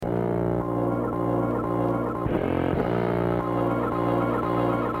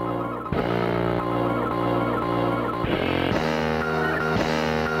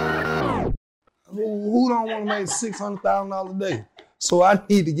want to make $600,000 a day. So I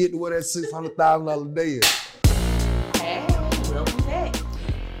need to get to where that $600,000 a day is. Hey, welcome back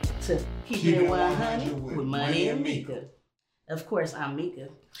to Keeping It 100 with Money and Mika. Of course, I'm Mika.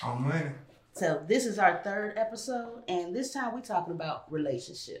 I'm Money. So this is our third episode, and this time we're talking about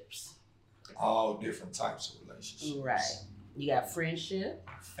relationships. All different types of relationships. Right. You got friendship,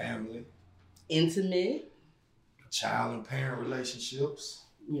 family, intimate, child and parent relationships.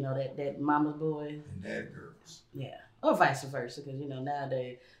 You know, that mama's boy. And dad girls. Yeah. Or vice versa, because, you know,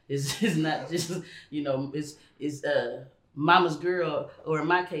 nowadays it's not just, you know, it's mama's girl, or in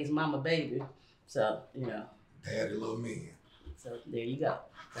my case, mama baby. So, you know. Daddy little men. So there you go.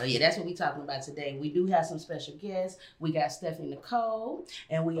 So yeah, that's what we're talking about today. We do have some special guests. We got Stephanie Nicole,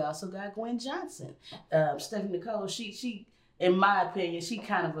 and we also got Gwen Johnson. Stephanie Nicole, she, in my opinion, she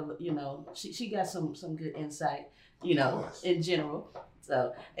kind of a, you know, she got some good insight, you know, in general.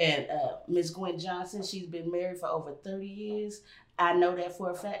 So, and Miss Gwen Johnson, she's been married for over 30 years. I know that for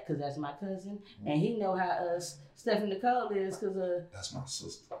a fact because that's my cousin, and he know how Stephanie Nicole is because that's my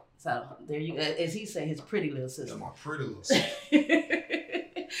sister. So there you go. As he said, his pretty little sister. That's my pretty little sister.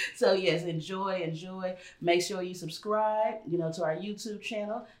 So yes, enjoy. Make sure you subscribe, you know, to our YouTube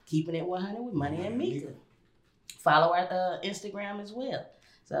channel, Keeping It 100 with Money and Mika. Follow our Instagram as well.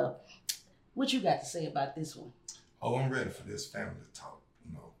 So, what you got to say about this one? Oh, I'm ready for this family talk.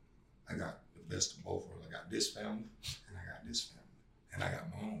 You know, I got the best of both worlds. I got this family, and I got this family, and I got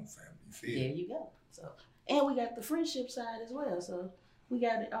my own family. You feel? There you go. So, and we got the friendship side as well. So, we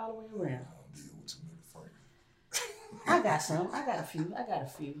got it all the way around. I don't deal with too many friends. I got some. I got a few.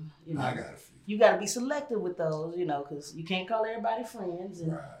 You know, I got a few. You got to be selective with those, you know, because you can't call everybody friends,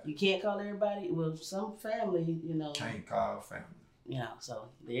 and right. You can't call everybody. Well, some family, you know. Can't call family. You know, so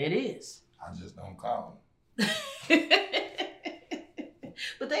there it is. I just don't call them.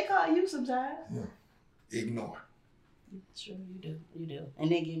 But they call you sometimes. Yeah. Ignore. Sure you do.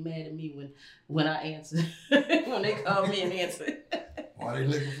 And they get mad at me when I answer. When they call me and answer. Why they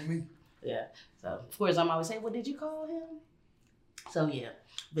looking for me? Yeah. So of course I'm always saying, well, did you call him? So yeah.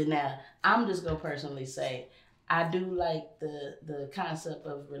 But now I'm just gonna personally say I do like the concept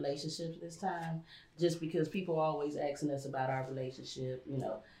of relationships this time, just because people are always asking us about our relationship, you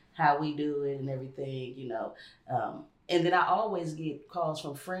know, how we do it and everything, you know. And then I always get calls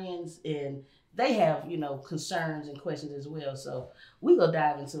from friends, and they have, you know, concerns and questions as well. So we gonna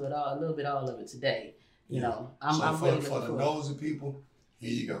dive into it all of it today. You know, I'm for, really for the nosy people,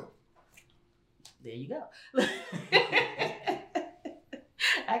 here you go. There you go.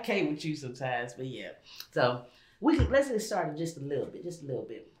 I can't with you sometimes, but yeah. So let's get started just a little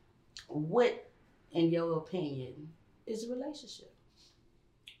bit. What, in your opinion, is a relationship?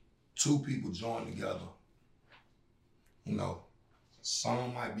 Two people join together. You know,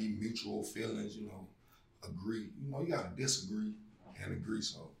 some might be mutual feelings, you know, agree. You know, you gotta disagree and agree.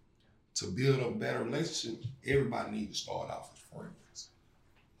 So to build a better relationship, everybody needs to start off as friends,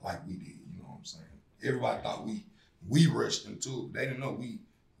 like we did, you know what I'm saying? Everybody thought we rushed into it. They didn't know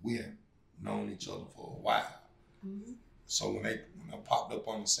we had known each other for a while. Mm-hmm. So when they popped up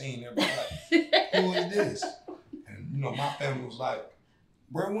on the scene, everybody like, who is this? And you know, my family was like,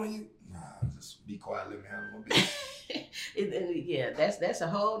 bro, when you? Nah, just be quiet, let me handle my business. Yeah, that's a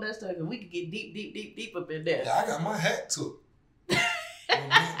whole nother story. We could get deep up in there. Yeah, I got my hat took.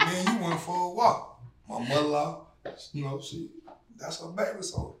 Man, you went for a walk. My mother-in-law, you know, that's her baby,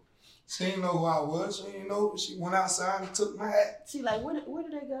 so she didn't know who I was. She didn't know. She went outside and took my hat. She like, where did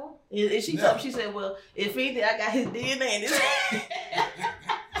they go? And she told me, she said, well, if anything, I got his DNA in his hat.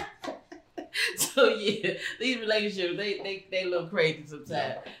 So yeah, these relationships, they a little crazy sometimes.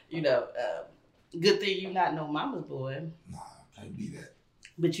 Yeah. You know, good thing you not no mama's boy. Nah, can't be that.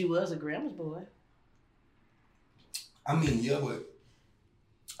 But you was a grandma's boy. I mean, yeah, but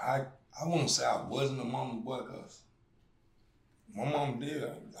I won't say I wasn't a mama's boy, because my mom did.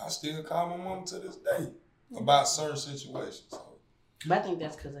 I still call my mom to this day about certain situations. So. But I think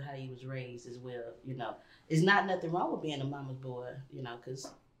that's because of how you was raised as well. You know, it's not nothing wrong with being a mama's boy, you know,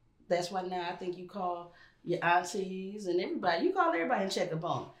 because that's why now I think you call your aunties and everybody. You call everybody and check up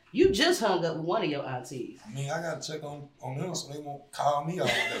on them. You just hung up with one of your aunties. I mean, I got to check on them so they won't call me all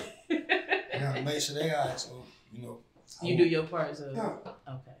day. I got to make sure they all right, so, you know. You do your part, so. Yeah.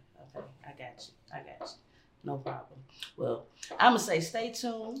 Okay. I got you. No problem. Well, I'm going to say stay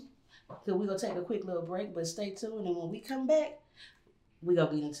tuned, because we're going to take a quick little break, but stay tuned, and when we come back, we're going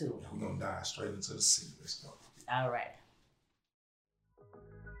to get into it. Yeah, we're going to dive straight into the sea. Let's go. All right.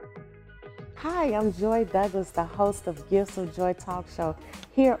 Hi, I'm Joy Douglas, the host of Gifts of Joy Talk Show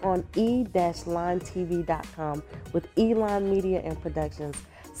here on e-linetv.com with Elon Media and Productions.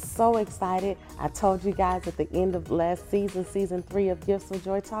 so excited. I told you guys at the end of last season, season 3 of Gifts of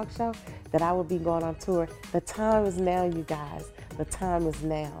Joy Talk Show, that I will be going on tour. The time is now, you guys. The time is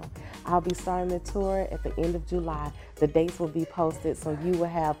now. I'll be starting the tour at the end of July. The dates will be posted, so you will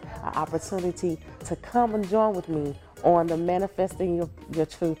have an opportunity to come and join with me on the Manifesting Your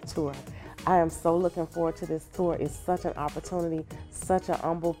Truth tour. I am so looking forward to this tour. It's such an opportunity, such an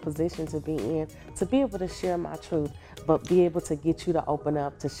humble position to be in, to be able to share my truth, but be able to get you to open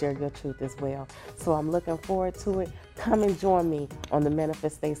up to share your truth as well. So I'm looking forward to it. Come and join me on the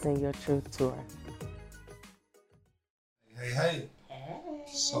Manifesting Your Truth tour. Hey.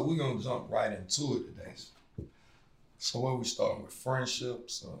 So we're going to jump right into it today. So where we starting with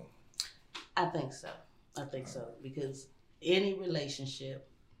friendships? I think so. Because any relationship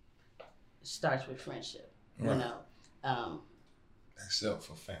starts with friendship, right. You know. Except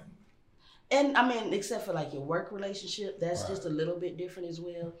for family. And I mean, except for like your work relationship, that's right. just a little bit different as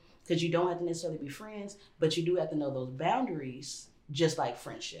well. Because you don't have to necessarily be friends, but you do have to know those boundaries, just like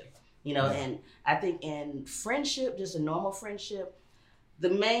friendship. You know, and I think in friendship, just a normal friendship, the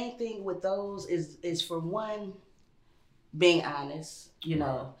main thing with those is for one, being honest, you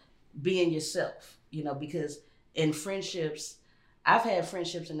know, being yourself, you know, because in friendships, I've had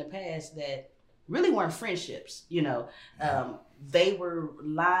friendships in the past that really weren't friendships, you know. They were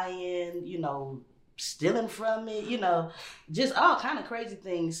lying, you know, stealing from me, you know, just all kind of crazy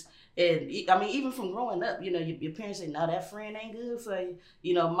things. And I mean, even from growing up, you know, your parents say, no, that friend ain't good for you.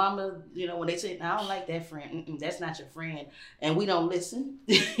 You know, mama, you know, when they say, no, I don't like that friend, that's not your friend. And we don't listen,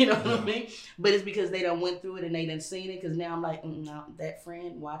 you know what I mean? But it's because they done went through it and they done seen it. Because now I'm like, no, that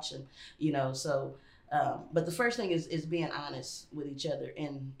friend, watch him, you know. So, but the first thing is being honest with each other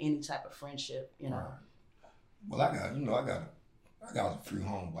in any type of friendship, you know. Right. Well, I got a few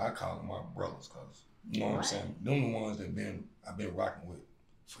homies, but I call them my brothers because, you know what I'm saying? Them the ones that I've been rocking with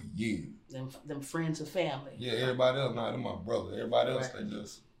for years. Them friends of family. Yeah, everybody else, they're my brother. Everybody else, they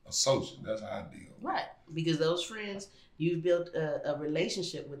just associates. That's how I deal. Right, because those friends, you've built a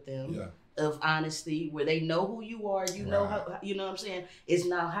relationship with them of honesty where they know who you are. You know how, you know what I'm saying? It's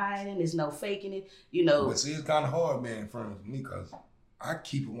no hiding, it's no faking it, you know. But see, it's kind of hard being friends with me because I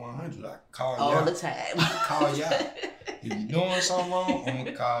keep it 100. I call you all the time. I call you out. If you're doing something wrong, I'm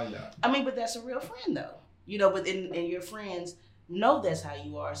gonna call you out. I mean, but that's a real friend though. You know, but in your friends know that's how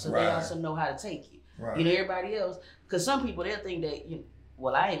you are, so they also know how to take you. Right. You know, everybody else, because some people, they'll think that, you know,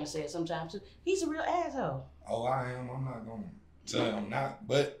 well, I even say it sometimes too, he's a real asshole. Oh, I am. I'm not gonna tell him not,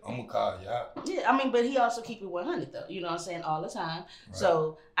 but I'm gonna call you out. Yeah, I mean, but he also keep it 100 though, you know what I'm saying, all the time. Right.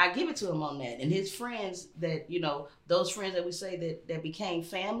 So I give it to him on that. And his friends that, you know, those friends that we say that became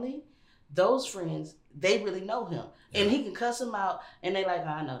family, those friends, they really know him. Yeah. And he can cuss them out and they like, oh,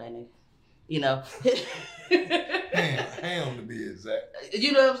 I know that nigga. You know. Ham to be exact.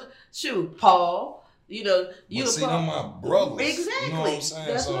 You know what I'm saying? Shoot, Paul. You know, you see, them my brothers. Exactly. You know what I'm saying?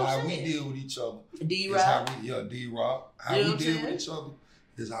 That's so what how I'm we saying. deal with each other. D-Rock. D-Rock. How we deal with each other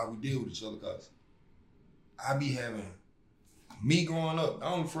is how we deal with each other. Cause I be having, me growing up, the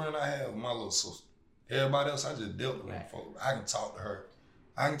only friend I have was my little sister. Everybody else, I just dealt with them folks. I can talk to her.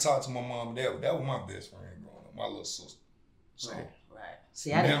 I can talk to my mom and dad. That was my best friend growing up, my little sister. So, right.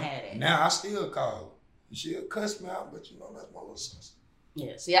 See, I didn't have that. Now I still call her. She'll cuss me out, but you know, that's my little sister.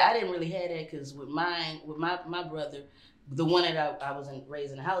 Yeah, see, I didn't really have that because with my brother, the one that I was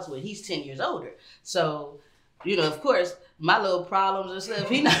raised in the house with, he's 10 years older. So, you know, of course, my little problems and stuff,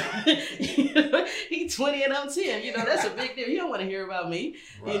 he's 20 and I'm 10. You know, that's a big deal. He don't want to hear about me,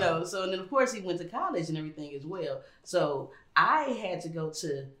 you know. So, and then, of course, he went to college and everything as well. So I had to go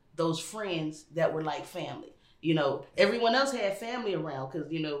to those friends that were like family. You know, everyone else had family around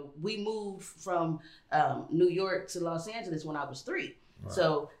because, you know, we moved from New York to Los Angeles when I was 3. Right.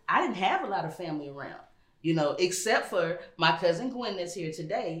 So I didn't have a lot of family around, you know, except for my cousin Gwen that's here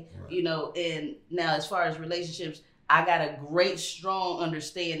today, you know. And now as far as relationships, I got a great, strong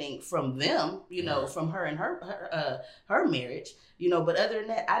understanding from them, you know, from her and her marriage, you know. But other than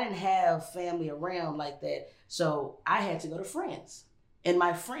that, I didn't have family around like that. So I had to go to friends, and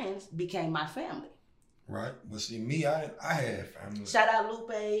my friends became my family. Right, but see, me, I had family. Shout out Lupe,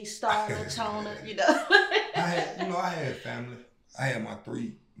 Starla, Tona, you know. I had family. I had my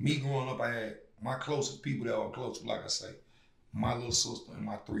 3. Me growing up, I had my closest people that were close, like I say, my little sister and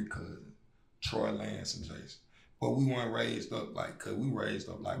my 3 cousins, Troy, Lance, and Jason. But we weren't raised up cause we raised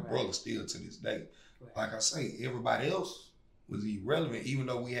up like brothers still to this day. Right. Like I say, everybody else was irrelevant, even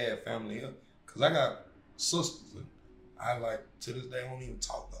though we had family here. Cause I got sisters, and I to this day, I don't even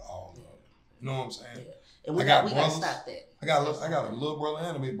talk to all of them. You know what I'm saying? Yeah. And we got to stop that. I got a little brother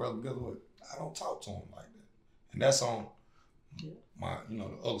and a big brother. Guess what? I don't talk to them like that. And that's on Yeah. My, the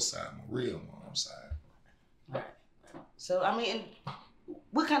other side, my real mom's side. Right. So, I mean,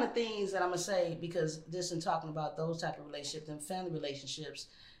 what kind of things that I'm going to say, because just in talking about those type of relationships and family relationships,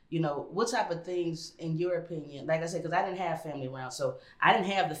 what type of things, in your opinion, like I said, because I didn't have family around, so I didn't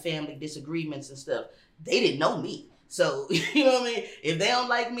have the family disagreements and stuff. They didn't know me. So, you know what I mean? If they don't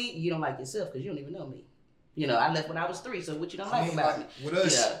like me, you don't like yourself because you don't even know me. I left when I was 3, so what you don't like about me? With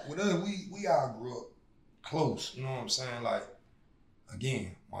us, we all grew up close, you know what I'm saying? Like,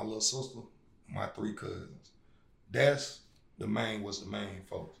 again, my little sister, my 3 cousins. That's the main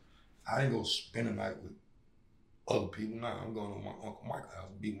folks. I didn't go spend the night with other people. Now I'm going to my Uncle Michael's house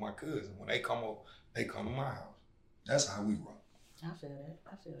and be with my cousin. When they come over, they come to my house. That's how we rock. I feel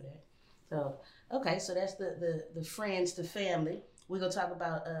that. So, okay, so that's the friends to family. We're going to talk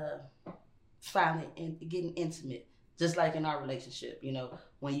about finally getting intimate, just like in our relationship,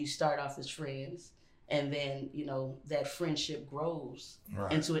 when you start off as friends and then, that friendship grows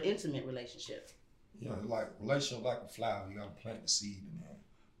into an intimate relationship. Like relationship like a flower, you got to plant the seed in there.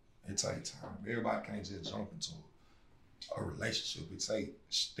 It takes time. Everybody can't just jump into a relationship. It takes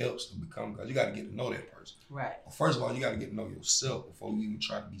steps to become, because you got to get to know that person. Right. Well, first of all, you got to get to know yourself before you even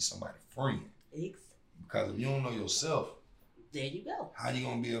try to be somebody's friend. Because if you don't know yourself, there you go. How you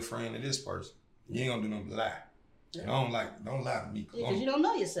gonna be a friend of this person? You ain't gonna do nothing but lie. Yeah. Don't lie to me. Because you don't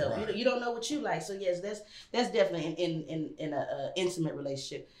know yourself. Right. You don't know what you like. So yes, that's definitely in a intimate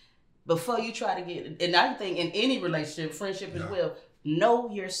relationship. Before you try to get, and I think in any relationship, friendship as well,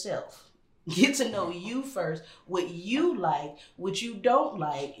 know yourself. Get to know you first, what you like, what you don't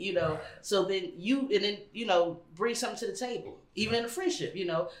like, so then bring something to the table. Even in a friendship,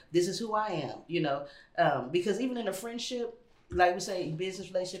 this is who I am, because even in a friendship, like we say, business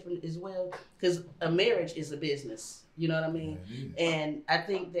relationship as well, because a marriage is a business, you know what I mean? And I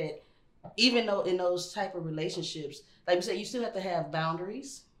think that even though in those type of relationships, like we say, you still have to have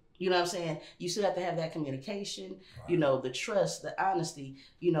boundaries. You know what I'm saying? You still have to have that communication, the trust, the honesty,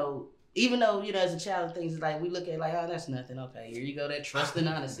 even though, as a child, things like we look at like, oh, that's nothing. Okay, here you go, that trust and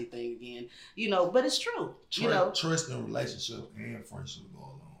honesty thing again. But it's true. Trust in relationships and friendships go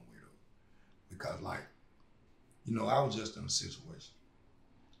along with it. Because I was just in a situation.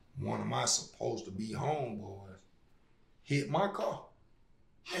 One of my supposed to be homeboys hit my car.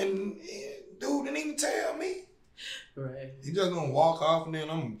 And dude didn't even tell me. Right. He just gonna walk off and then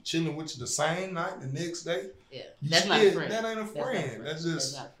I'm chilling with you the same night, the next day. Yeah. That's not a friend. That ain't a friend. That's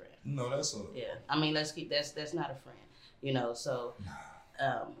just. That's not a friend. That's a. Yeah. I mean, that's not a friend. So,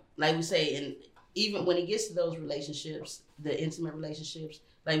 like we say, and even when it gets to those relationships, the intimate relationships,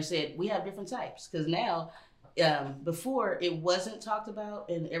 like we said, we have different types. Because now, before it wasn't talked about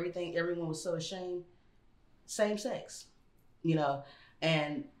and everyone was so ashamed, same sex,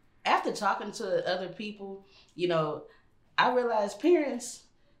 and after talking to other people, I realized parents,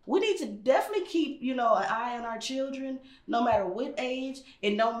 we need to definitely keep, an eye on our children, no matter what age,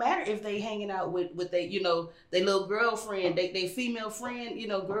 and no matter if they hanging out with they, their little girlfriend, they female friend,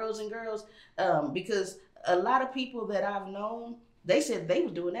 girls and girls, because a lot of people that I've known, they said they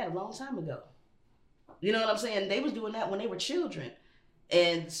was doing that a long time ago. You know what I'm saying? They was doing that when they were children.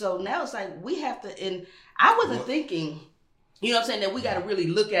 And so now it's like we have to, and I wasn't thinking, that we got to really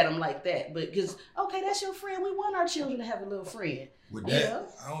look at them like that. But because, okay, that's your friend. We want our children to have a little friend. With that,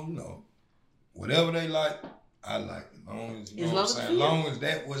 I don't know. Whatever they like, I like. As long as, you know what I'm saying? As long as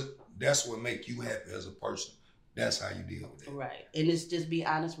that's what make you happy as a person. That's how you deal with it. Right. And it's just be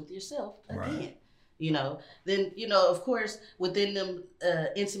honest with yourself again. Right. Then, of course, within them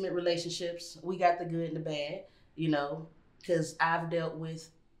intimate relationships, we got the good and the bad, because I've dealt with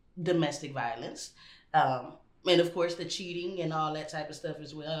domestic violence. And of course, the cheating and all that type of stuff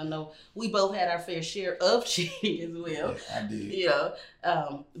as well. I know we both had our fair share of cheating as well. Yeah, I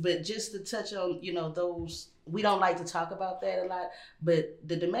did. But just to touch on, those, we don't like to talk about that a lot. But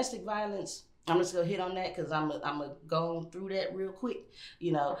the domestic violence, I'm just gonna hit on that because I'm gonna go through that real quick.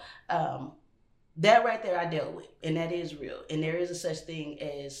 That right there I dealt with, and that is real. And there is a such thing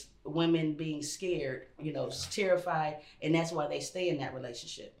as women being scared, terrified, and that's why they stay in that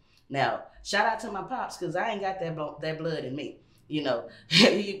relationship. Now, shout out to my pops, because I ain't got that blood in me.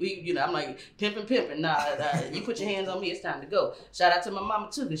 I'm like, pimping. Nah, you put your hands on me, it's time to go. Shout out to my mama,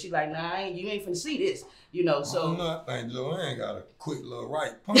 too, because she's like, nah, you ain't finna see this. So. I think Joanne got a quick little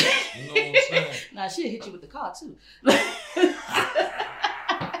right punch. You know what I'm saying? Nah, she'll hit you with the car, too.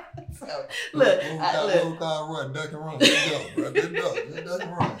 So, look, run, duck and run. Just go, bro. Just duck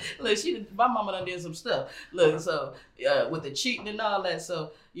and run. Look, my mama done did some stuff. Look, so with the cheating and all that.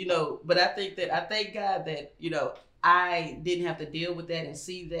 So, but I thank God that, I didn't have to deal with that and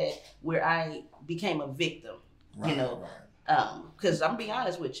see that where I became a victim. Right, Because I'm be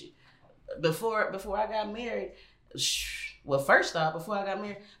honest with you, before I got married, well, first off, before I got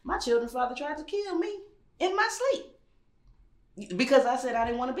married, my children's father tried to kill me in my sleep because I said I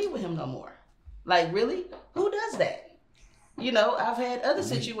didn't want to be with him no more. Like, really? Who does that? You know, I've had other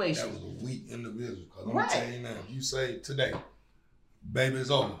situations. That was a weak individual. Because I'm going to tell you now, if you say today, baby, it's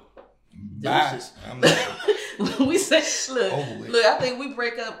over. Bye. I'm not. We say, look, I think we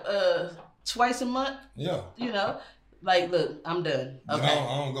break up twice a month. Yeah. You know, like, look, I'm done. Okay.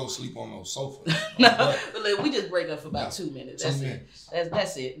 I don't go sleep on no sofa. No, look, we just break up for about 2 minutes. That's 2 it. minutes.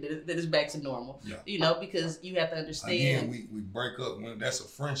 That's it. Then it's back to normal. Yeah. You know, because you have to understand. Again, we break up when that's a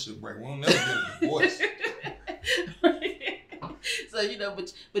friendship break. We'll never get a divorce. So, you know,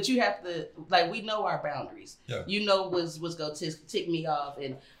 but you have to, like, we know our boundaries. Yeah. You know what's going to tick me off,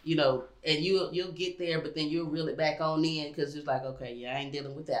 and, you know, and you'll get there, but then you'll reel it back on in because it's like, okay, yeah, I ain't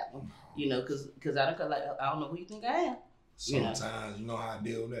dealing with that one. You know, because I don't know who you think I am. Sometimes, you know how I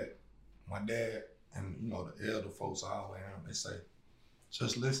deal with that. My dad and, you know, the elder folks I always have, they say,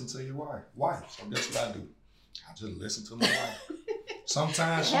 just listen to your wife. So that's what I do. I just listen to my wife.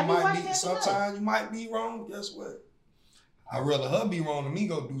 Sometimes you might be wrong. Guess what? I'd rather her be wrong than me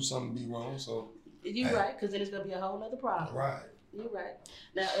go do something be wrong. So you're right, because then it's gonna be a whole nother problem. Right. You're right.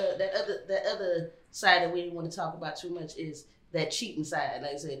 Now that other side that we didn't want to talk about too much is that cheating side.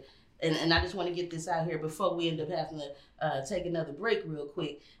 Like I said, and I just want to get this out here before we end up having to take another break real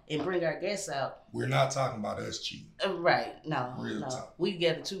quick and bring our guests out. We're not talking about us cheating. Right. No. Real no. talk. We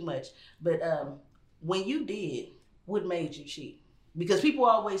gathered too much. But when you did, what made you cheat? Because people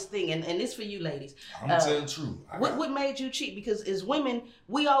always think, and this for you ladies. I'm going to tell the truth. What made you cheat? Because as women,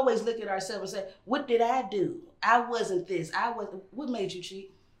 we always look at ourselves and say, what did I do? I wasn't this. What made you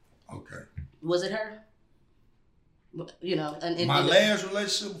cheat? Okay. Was it her? You know, and my last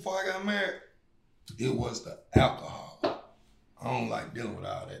relationship before I got married, it was the alcohol. I don't like dealing with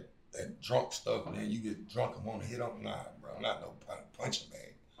all that drunk stuff, and then you get drunk and want to hit up. Nah, bro, not no punching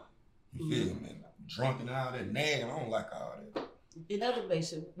bag. You feel me? Drunk and all that nagging, I don't like all that. In other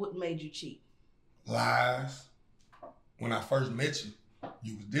places, what made you cheat? Lies. When I first met you,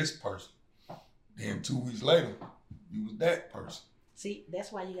 you was this person. Then 2 weeks later, you was that person. See,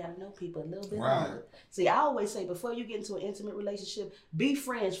 that's why you gotta know people a little bit right. longer. See, I always say before you get into an intimate relationship, be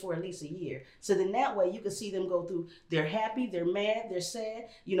friends for at least a year. So then that way you can see them go through, they're happy, they're mad, they're sad.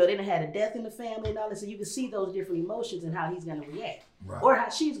 You know, they done had a death in the family and all that. So you can see those different emotions and how he's gonna react. Right. Or how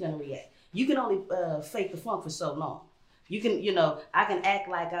she's gonna react. You can only fake the funk for so long. You can, you know, I can act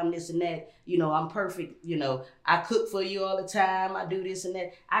like I'm this and that, you know, I'm perfect, you know, I cook for you all the time, I do this and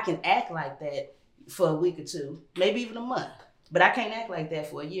that. I can act like that for a week or two, maybe even a month. But I can't act like that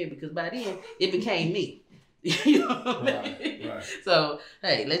for a year because by then it became me. You know what I mean? Right. So,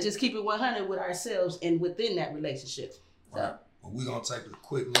 hey, let's just keep it 100 with ourselves and within that relationship. Right. So, well, we're going to take a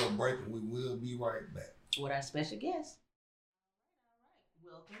quick little break and we will be right back. With our special guest.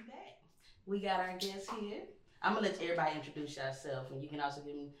 All right. Welcome back. We got our guest here. I'm going to let everybody introduce yourself, and you can also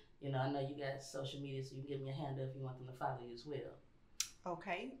give me, you know, I know you got social media, so you can give me a hand up if you want them to follow you as well.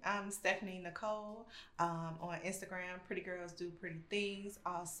 Okay, I'm Stephanie Nicole on Instagram, Pretty Girls Do Pretty Things.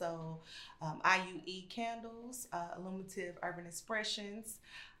 Also, IUE Candles, Illuminative Urban Expressions,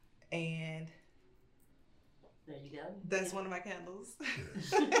 and there you go. That's one of my candles.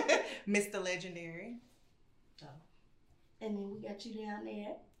 Mr. Legendary. Oh. And then we got you down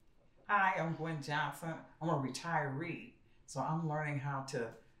there. Hi, I'm Gwen Johnson. I'm a retiree, so I'm learning how to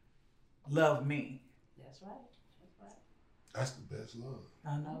love me. That's right. That's the best love.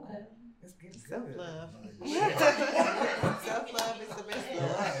 I know. Okay. It's getting Self-love. Nice. Self-love is the best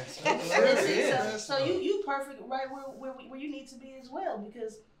love. Yeah, so you perfect right where you need to be as well,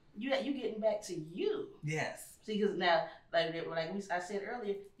 because you getting back to you. Yes. See, because now, like I said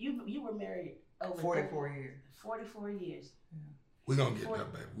earlier, you were married over 44 years. 44 years. Yeah. We're going to get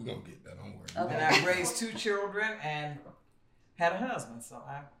that, baby. We're going to get that. Don't worry. Okay. And I raised 2 children and had a husband, so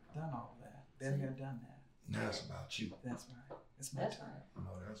I've done all of that. Been there, done that. Now it's about you. That's right. It's my That's turn.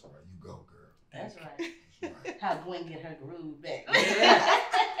 No, that's right. You go, girl. That's right. That's right. How Gwen get her groove back.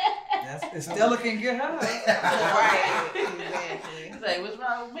 It's Stella can get her. Right. Exactly. Say, what's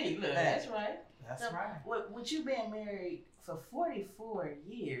wrong with me? Look, that's right. That's So, right. With you being married for 44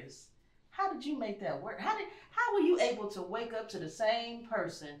 years, how did you make that work? How were you able to wake up to the same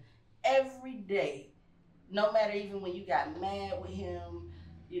person every day, no matter even when you got mad with him,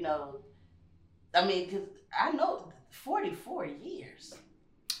 you know? I mean, because I know 44 years.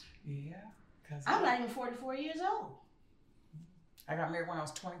 Yeah. Cause I'm not even 44 years old. I got married when I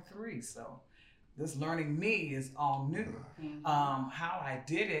was 23, so this learning me is all new. Mm-hmm. How I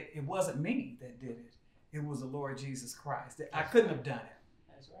did it, it wasn't me that did it. it was the Lord Jesus Christ. I couldn't have done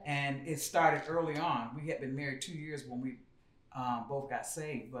it. That's right. And it started early on. We had been married 2 years when we both got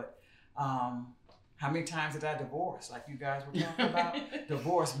saved. But how many times did I divorce? Like you guys were talking about,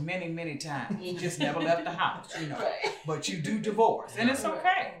 divorced many, many times. You just never left the house, you know. Right. But you do divorce, and it's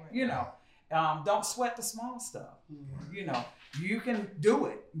okay, you know. Don't sweat the small stuff. You know, you can do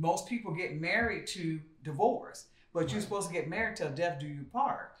it. Most people get married to divorce, but you're supposed to get married till death do you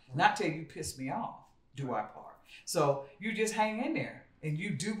part, not till you piss me off do I part. So you just hang in there and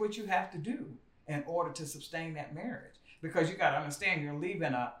you do what you have to do in order to sustain that marriage, because you got to understand you're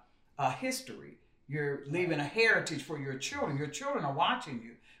leaving a history. You're leaving a heritage for your children. Your children are watching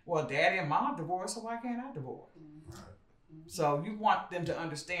you. Well, daddy and mom divorced, so why can't I divorce? So you want them to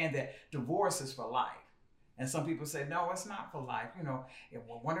understand that divorce is for life. And some people say, no, it's not for life. You know,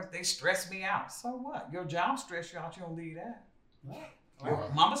 well, what if they stress me out? So what? Your job stress you out, you don't leave that. Your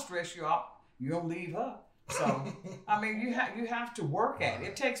mama stress you out, you don't leave her. So, I mean, you have to work at it.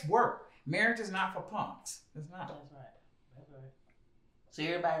 It takes work. Marriage is not for punks. It's not. That's right. That's right. So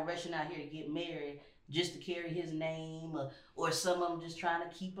everybody rushing out here to get married just to carry his name, or some of them just trying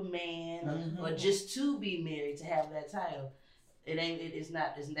to keep a man, or just to be married to have that title.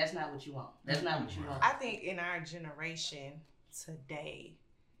 That's not what you want. That's not what you want. I think in our generation today,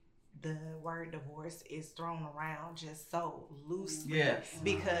 the word divorce is thrown around just so loosely. Yes.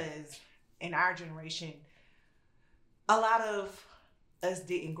 Because in our generation, a lot of us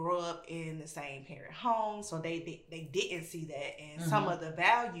didn't grow up in the same parent home, so they didn't see that, and some of the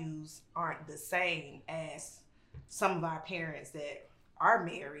values aren't the same as some of our parents that are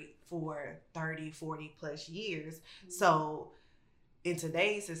married for 30, 40 plus years. So in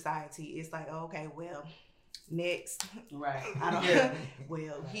today's society, it's like, okay, well, next. Right. I don't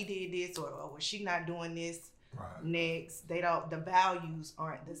well, he did this, or was she not doing this? Right. Next. The values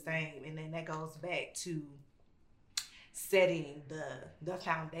aren't the same. And then that goes back to setting the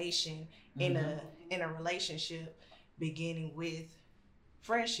foundation in a relationship, beginning with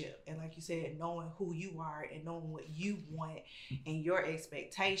friendship, and like you said, knowing who you are and knowing what you want and your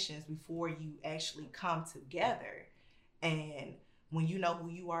expectations before you actually come together. And when you know who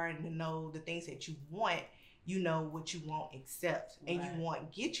you are and know the things that you want, you know what you won't accept, and you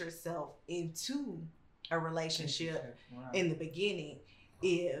won't get yourself into a relationship in the beginning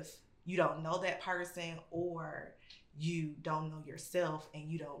if you don't know that person, or you don't know yourself and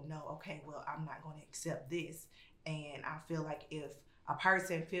you don't know, okay, well, I'm not going to accept this. And I feel like if a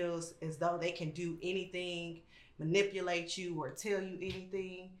person feels as though they can do anything, manipulate you or tell you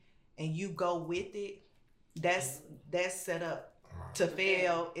anything, and you go with it, that's set up to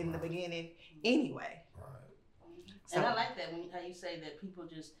fail in the beginning anyway. So, and I like that how you say that people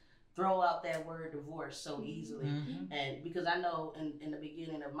just throw out that word divorce so easily. And because I know in the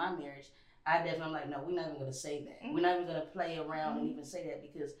beginning of my marriage, I'm like, no, we're not even going to say that. We're not even going to play around and even say that,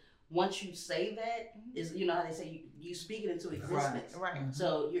 because once you say that, is, you know how they say, you speak it into existence. Right.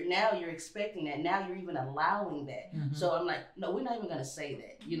 So you're expecting that. Now you're even allowing that. So I'm like, no, we're not even going to say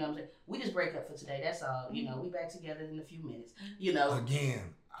that. You know what I'm saying? We just break up for today. That's all. You know, we back together in a few minutes. You know. Again,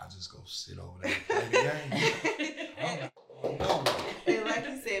 I just go sit over there and play the game. And like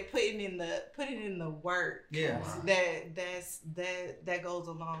you said, putting in the work. Yes. That goes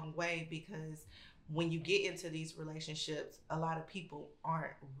a long way, because when you get into these relationships, a lot of people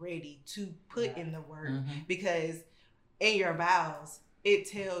aren't ready to put in the work, because in your vows it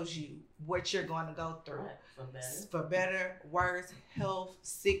tells you what you're going to go through. For better, worse, health,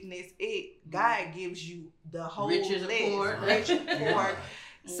 sickness. God gives you the whole riches list. Poor. Rich and poor.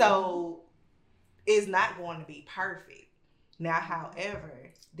 So it's not going to be perfect. Now, however,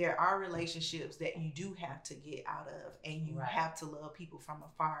 there are relationships that you do have to get out of, and you have to love people from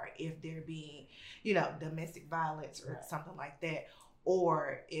afar if they're being, domestic violence or something like that.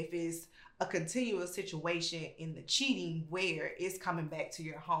 Or if it's a continuous situation in the cheating where it's coming back to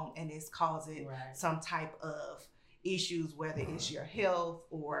your home and it's causing some type of issues, whether it's your health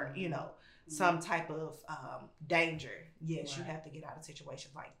or, some type of danger. Yes, you have to get out of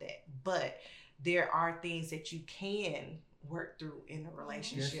situations like that. But there are things that you can work through in a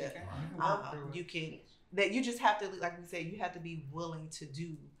relationship. You just have to, like we said, you have to be willing to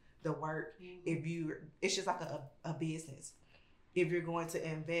do the work. It's just like a business. If you're going to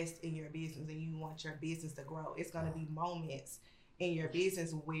invest in your business and you want your business to grow, it's going to be moments in your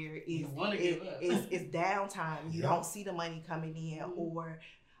business where it's downtime. You don't see the money coming in, or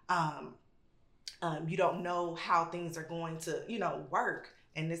you don't know how things are going to, work.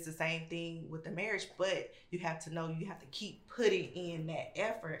 And it's the same thing with the marriage, but you have to know, you have to keep putting in that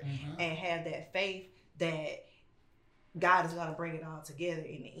effort and have that faith that God is going to bring it all together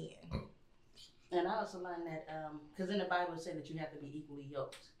in the end. And I also learned that because in the Bible it said that you have to be equally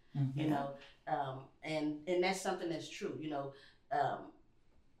yoked. You know, and that's something that's true. You know,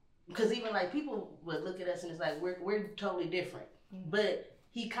 because even like people would look at us and it's like we're totally different, but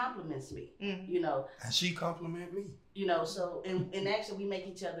he compliments me. You know, and she compliment me. You know, so and actually we make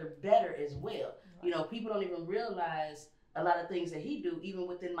each other better as well. You know, people don't even realize a lot of things that he do, even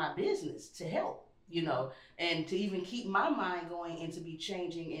within my business, to help. You know, and to even keep my mind going and to be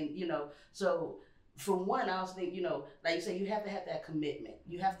changing, and you know, so. For one, I also think, you know, like you say, you have to have that commitment.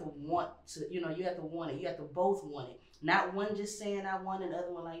 You have to want to, you know, you have to want it. You have to both want it. Not one just saying I want it, and the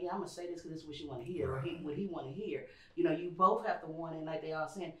other one like, yeah, I'm going to say this because this is what you want to hear, or what he want to hear. You know, you both have to want it, and like they all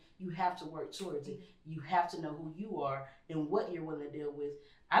saying, you have to work towards it. You have to know who you are and what you're willing to deal with.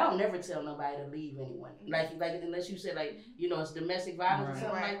 I don't never tell nobody to leave anyone. Like unless you say like, you know, it's domestic violence or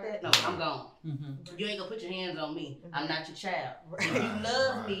something like that. No, I'm gone. You ain't gonna put your hands on me. I'm not your child. If you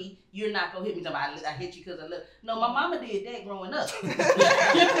love me, you're not gonna hit me. I hit you because I love. No, my mama did that growing up.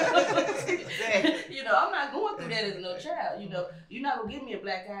 You know, I'm not going through that as no child. You know, you're not gonna give me a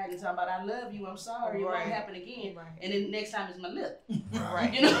black eye and talk about I love you. I'm sorry. It won't happen again. And then next time it's my lip. You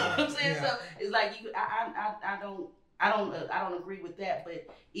know what I'm saying? So it's like I don't agree with that, but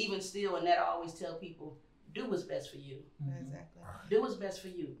even still, and that I always tell people, do what's best for you. Exactly. Do what's best for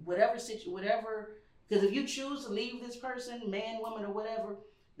you. Whatever, because if you choose to leave this person, man, woman, or whatever,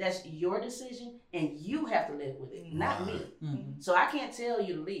 that's your decision, and you have to live with it, not me. So I can't tell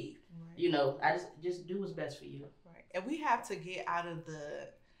you to leave. You know, I just do what's best for you. Right. And we have to get out of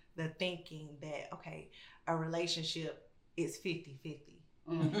the thinking that, okay, a relationship is 50-50.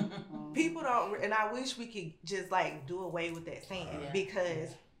 People don't, and I wish we could just like do away with that saying,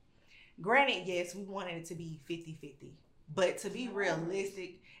 because granted, yes, we wanted it to be 50-50, but to be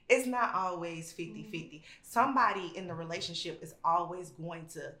realistic, it's not always 50-50. Somebody in the relationship is always going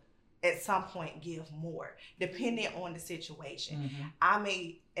to at some point give more, depending on the situation. I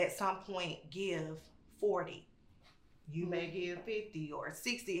may at some point give 40. You may give 50 or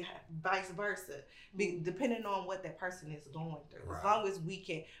 60, vice versa, depending on what that person is going through. As long as we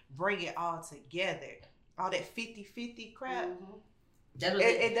can bring it all together, all that 50-50 crap,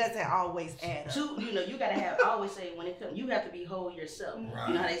 it doesn't always add up. You know, you gotta have. I always say when it comes, you have to be whole yourself. You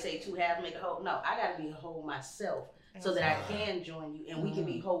know how they say two halves make a whole. No, I gotta be whole myself so that I can join you and we can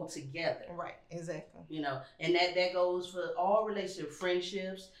be whole together. Right, exactly. You know, and that goes for all relationships,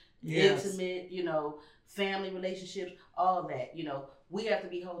 friendships, intimate. You know. Family relationships, all that, you know, we have to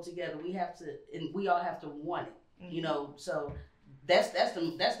be whole together. We have to, and we all have to want it, you know. So that's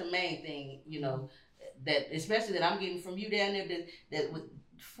the main thing, you know, that especially that I'm getting from you down there that with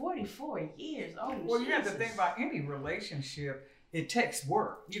 44 years. Oh, well, you have to think about any relationship. It takes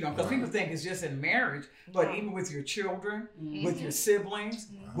work, you know, because people think it's just in marriage, but even with your children, with your siblings,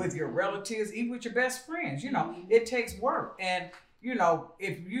 with your relatives, even with your best friends, you know, it takes work. And you know,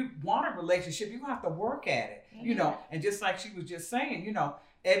 if you want a relationship, you have to work at it, you know, and just like she was just saying, you know,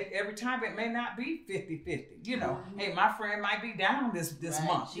 every time it may not be 50-50, you know, hey, my friend might be down this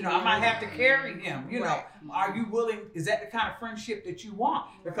month, you know, I might have to carry him, you know, are you willing, is that the kind of friendship that you want?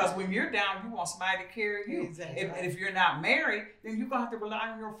 Because when you're down, you want somebody to carry you. Exactly. If you're not married, then you're going to have to rely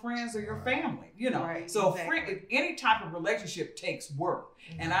on your friends or your family, you know. So any type of relationship takes work.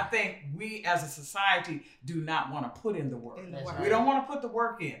 And I think we as a society do not want to put in the work. We don't want to put the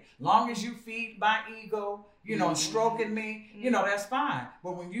work in. Long as you feed my ego, you know, stroking me, you know, that's fine.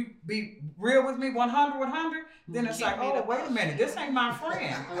 But when you be real with me, 100, then it's like, oh, wait a minute, this ain't my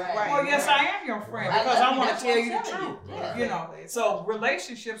friend. Well, yes, I am your friend because I want to tell you the truth. You know, so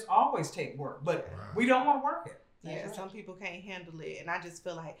relationships always take work, but we don't want to work it. Yeah, some people can't handle it. And I just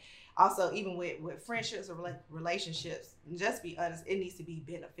feel like also even with friendships or relationships, just be honest, it needs to be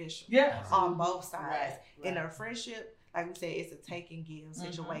beneficial on both sides. In a friendship, like we said, it's a take and give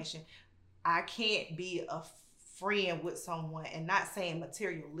situation. I can't be a friend with someone and not saying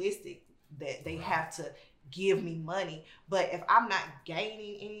materialistic that they have to give me money, but if I'm not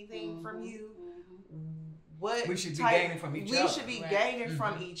gaining anything from you, what we should be gaining from each other. We should be gaining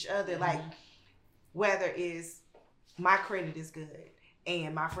from each other, like whether it's my credit is good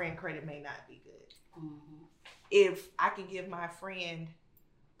and my friend credit may not be good. If I can give my friend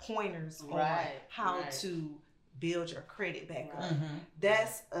pointers on how to build your credit back up,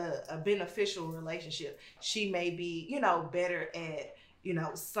 that's a beneficial relationship. She may be, you know, better at, you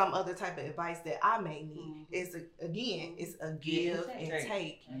know, some other type of advice that I may need. It's a give and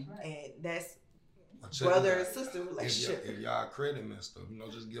take, and that's brother and sister relationship. If y'all credit messed up, you know,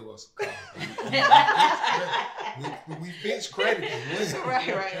 just give us a call. we fix credit.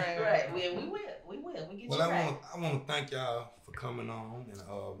 Right. We will. We will. We get Well, you I right. want to thank y'all for coming on, and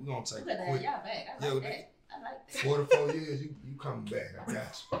we're gonna take We're gonna a have quick. y'all back. I like that. I like that. 44 years, you coming back. I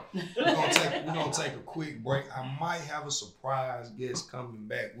got you. We're gonna take a quick break. I might have a surprise guest coming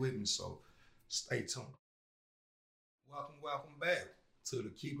back with me, so stay tuned. Welcome back to the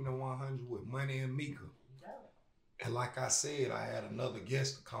Keeping It 100 with Money and Mika. And like I said, I had another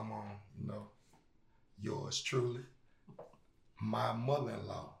guest to come on. You know, yours truly, my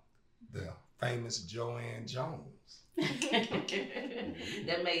mother-in-law, the famous Joanne Jones.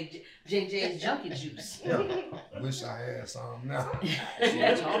 That made JJ's junkie juice. Yeah, wish I had some now.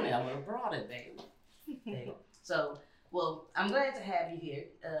 You told me I would have brought it, baby. So, well, I'm glad to have you here.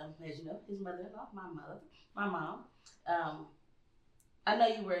 As you know, his mother-in-law, my mom. I know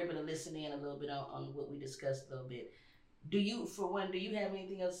you were able to listen in a little bit on what we discussed a little bit. Do you have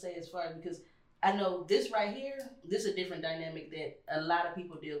anything else to say as far as, because I know this right here, this is a different dynamic that a lot of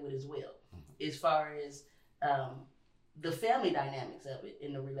people deal with as well, as far as the family dynamics of it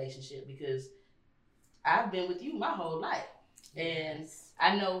in the relationship, because I've been with you my whole life. And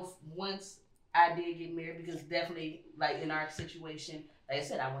I know once I did get married, because definitely, like in our situation, like I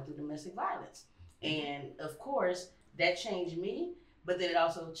said, I went through domestic violence. And of course, that changed me, but then it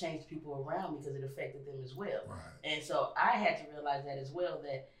also changed people around me because it affected them as well. Right. And so I had to realize that as well,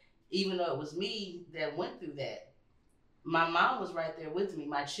 that even though it was me that went through that, my mom was right there with me.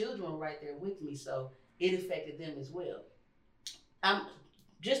 My children were right there with me. So it affected them as well. I'm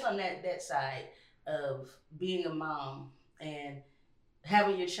just on that side of being a mom and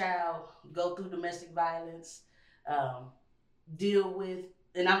having your child go through domestic violence, deal with,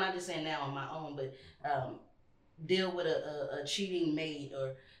 and I'm not just saying now on my own, but deal with a cheating maid,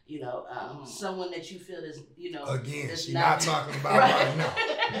 or someone that you feel is, Again, that's she's not talking about right now.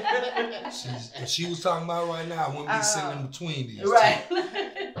 If she was talking about right now, I wouldn't be sitting in between these right.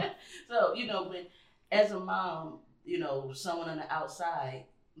 So, but as a mom, someone on the outside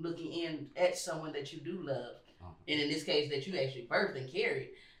looking in at someone that you do love, and in this case that you actually birthed and carried,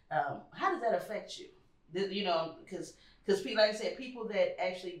 how does that affect you? Because like I said, people that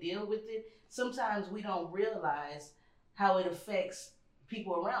actually deal with it, sometimes we don't realize how it affects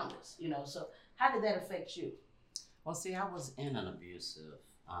people around us, So how did that affect you? Well, see, I was in an abusive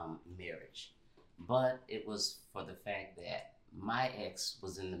marriage, but it was for the fact that my ex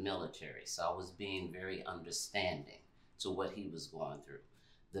was in the military, so I was being very understanding to what he was going through.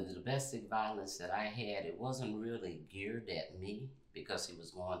 The domestic violence that I had, it wasn't really geared at me because he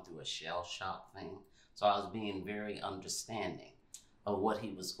was going through a shell shock thing. So I was being very understanding of what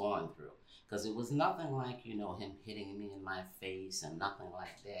he was going through. Because it was nothing like, him hitting me in my face and nothing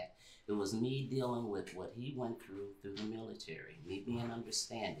like that. It was me dealing with what he went through the military, me being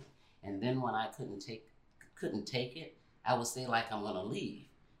understanding. And then when I couldn't take it, I would say like, I'm gonna leave.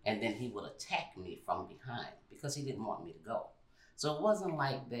 And then he would attack me from behind because he didn't want me to go. So it wasn't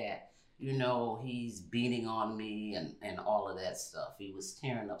like that, he's beating on me and all of that stuff. He was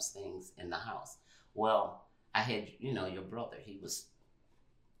tearing up things in the house. Well, I had, your brother, he was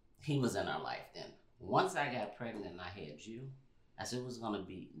in our life then. Once I got pregnant and I had you, I said it was going to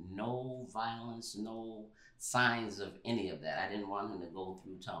be no violence, no signs of any of that. I didn't want him to go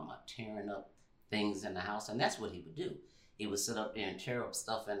through talking about tearing up things in the house. And that's what he would do. He would sit up there and tear up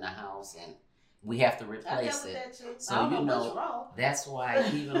stuff in the house, and we have to replace it. So, that's why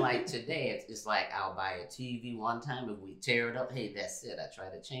even like today, it's like I'll buy a TV one time. If we tear it up, hey, that's it. I try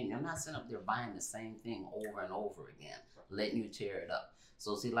to change it. I'm not sitting up there buying the same thing over and over again, letting you tear it up.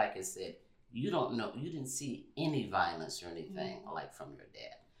 So see, like I said, you don't know, you didn't see any violence or anything like from your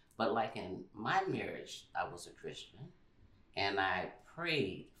dad. But like in my marriage, I was a Christian, and I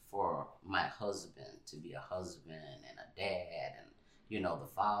prayed for my husband to be a husband and a dad and, the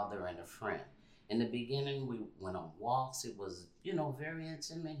father and a friend. In the beginning, we went on walks. It was, very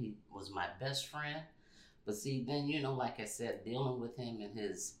intimate. He was my best friend. But see, then, like I said, dealing with him and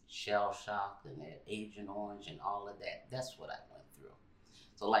his shell shock and that Agent Orange and all of that, that's what I went through.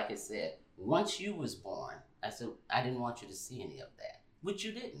 So like I said, once you was born, I said, I didn't want you to see any of that, which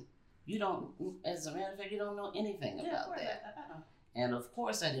you didn't. You don't, as a matter of fact, you don't know anything about that. And of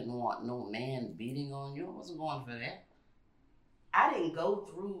course, I didn't want no man beating on you. I wasn't going for that. I didn't go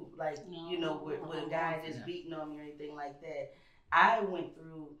through with a guy just beating on me or anything like that. I went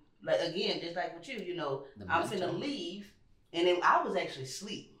through, like, again, just like with you, I'm finna leave, and then I was actually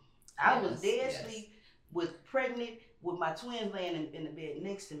asleep. I was dead asleep, pregnant, with my twins laying in the bed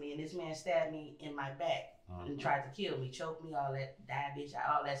next to me, and this man stabbed me in my back and tried to kill me, choked me, all that, die bitch,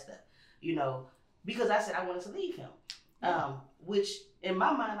 all that stuff, because I said I wanted to leave him. Which in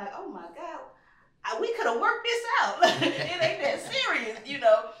my mind, like, oh my God, we could have worked this out. It ain't that serious,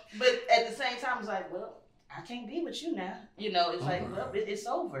 but at the same time, it's like, well, I can't be with you now. You know, it's like, well, it's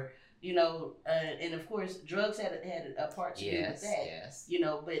over. You know, and of course, drugs had a part to do with that. Yes. You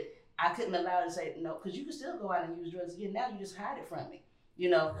know, but I couldn't allow it and say no, because you can still go out and use drugs again. Now you just hide it from me. You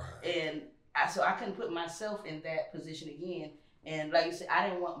know, and so I couldn't put myself in that position again. And like you said, I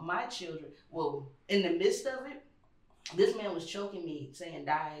didn't want my children. Well, in the midst of it, this man was choking me, saying,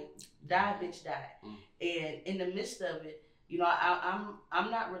 "Die, die, bitch, die." And in the midst of it, you know,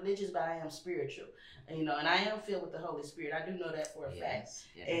 I'm not religious, but I am spiritual. You know, and I am filled with the Holy Spirit. I do know that for a fact.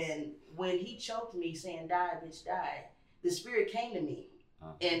 Yes. And when he choked me, saying, "Die, bitch, die," the Spirit came to me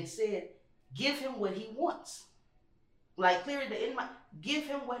and said, "Give him what he wants." Like clear the in my, give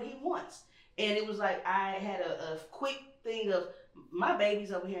him what he wants. And it was like I had a quick thing of my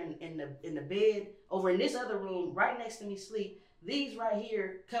baby's over here in the bed, over in this other room, right next to me sleep. These right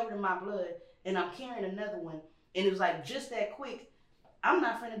here covered in my blood, and I'm carrying another one. And it was like just that quick. I'm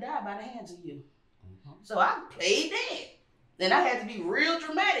not finna die by the hands of you. So I played dead. And I had to be real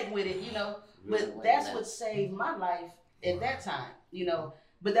dramatic with it, you know. But that's what saved my life at that time, you know.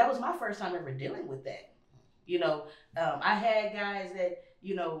 But that was my first time ever dealing with that. You know, I had guys that,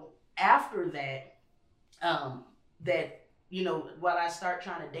 you know, after that, that, you know, while I start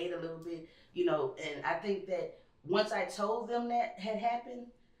trying to date a little bit, you know, and I think that once I told them that had happened,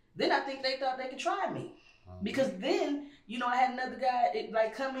 then I think they thought they could try me. Because then, you know, I had another guy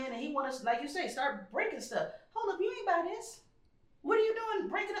like come in and he wanted to, like you say, start breaking stuff. Hold up, you ain't buy this. What are you doing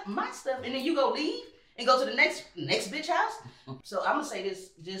breaking up my stuff? And then you go leave and go to the next bitch house. So I'm gonna say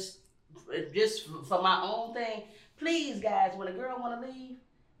this just for my own thing. Please, guys, when a girl wanna leave,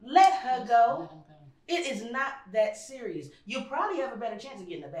 let her go. It is not that serious. You'll probably have a better chance of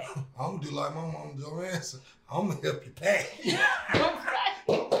getting her back. I'm gonna do like my mom do. Answer. I'm gonna help you pack. Help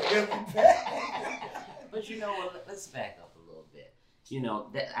you pack. But you know what? Let's back up a little bit. You know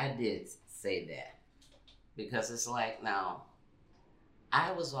that I did say that because it's like now.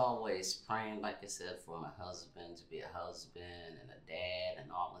 I was always praying, like I said, for my husband to be a husband and a dad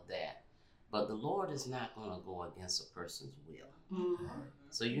and all of that. But the Lord is not going to go against a person's will. Mm-hmm.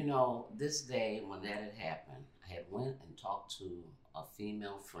 So, you know, this day when that had happened, I had went and talked to a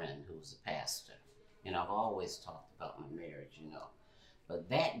female friend who was a pastor. You know, I've always talked about my marriage, you know. But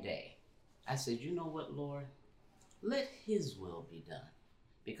that day, I said, you know what, Lord? Let his will be done.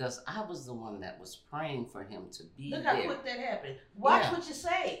 Because I was the one that was praying for him to be there. Look how quick that happened. Watch what you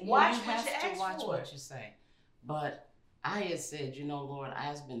say. Watch what you ask for. Watch what you say. But I had said, you know, Lord,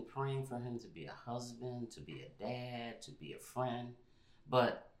 I've been praying for him to be a husband, to be a dad, to be a friend.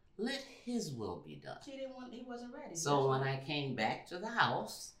 But let his will be done. He wasn't ready. So when I came back to the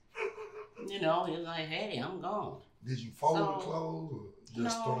house, you know, he was like, hey, I'm gone. Did you fold the clothes or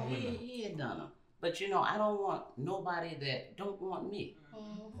just throw them in there? He had done them. But, you know, I don't want nobody that don't want me.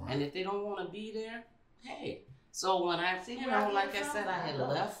 Mm-hmm. And if they don't want to be there, hey. So when I, you know, like I said, I had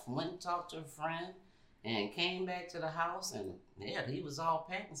left, went and talked to a friend, and came back to the house, and yeah, he was all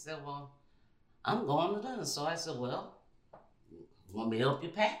packed and said, well, I'm going to dinner. So I said, well, you want me to help you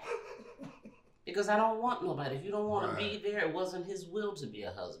pack? Because I don't want nobody. If you don't want to be there, it wasn't his will to be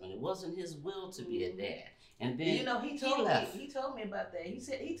a husband. It wasn't his will to be a dad. And then you know, he told me about that.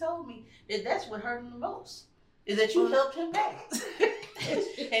 He told me that that's what hurt him the most. Is that you helped him back.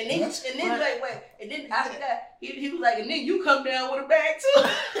 and then after that, he was like, and then you come down with a bag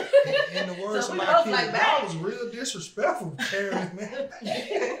too. In the words of my kid, that was real disrespectful, Karen, man.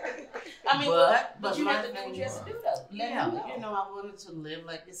 I mean, but you have to do what you have to do, though. Yeah, you know, I wanted to live,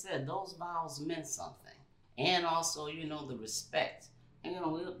 like I said, those vows meant something. And also, you know, the respect. And, you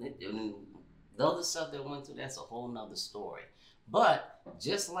know, the other stuff that went through, that's a whole nother story. But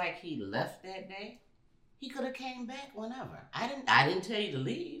just like he left that day, he could have came back whenever. I didn't tell you to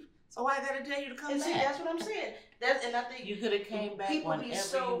leave, so I got to tell you to come back. See, that's what I'm saying. And I think you could have came back whenever you wanted to.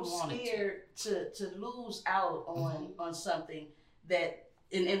 People be so scared to lose out on something that,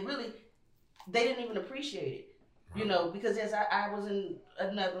 and really, they didn't even appreciate it. You know, because as I was in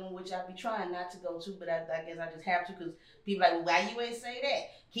another one, which I'd be trying not to go to, but I guess I just have to, because people are like, well, why you ain't say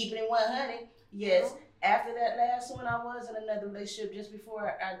that? Keeping it 100. Yes. After that last one, I was in another relationship just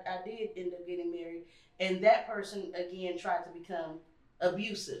before I did end up getting married. And that person, again, tried to become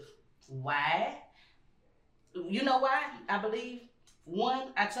abusive. Why? You know why? I believe, one,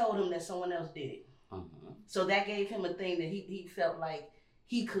 I told him that someone else did it. Mm-hmm. So that gave him a thing that he felt like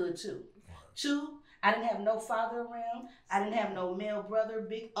he could too. Two, I didn't have no father around. I didn't have no male brother,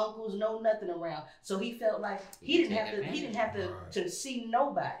 big uncles, no nothing around. So he felt like he didn't have to see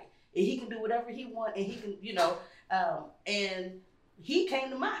nobody. And he can do whatever he want, and he can, you know, and he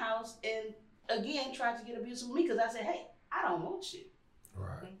came to my house and again tried to get abusive with me because I said, hey, I don't want you.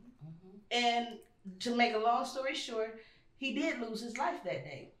 Right. And to make a long story short, he did lose his life that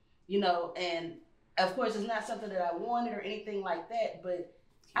day, you know, and of course it's not something that I wanted or anything like that, but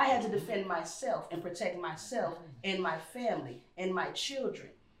I had to defend myself and protect myself and my family and my children.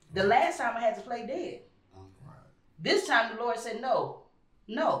 The last time I had to play dead. This time the Lord said, no,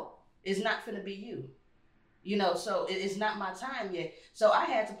 it's not finna be you. You know, so it's not my time yet. So I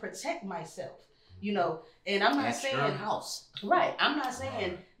had to protect myself, you know, and I'm not That's saying, your house. right, I'm not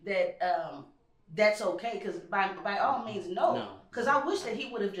saying that that's okay, because by all means, no. Because I wish that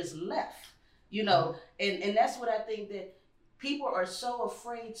he would have just left, you know, and that's what I think, that people are so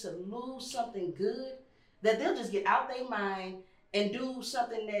afraid to lose something good that they'll just get out their mind and do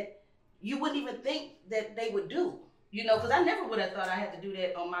something that you wouldn't even think that they would do. You know, because I never would have thought I had to do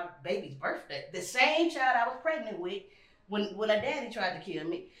that on my baby's birthday. The same child I was pregnant with when her daddy tried to kill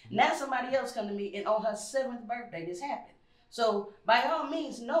me. Now somebody else come to me, and on her 7th birthday this happened. So by all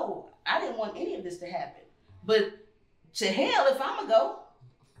means, no, I didn't want any of this to happen. But to hell if I'm going to go.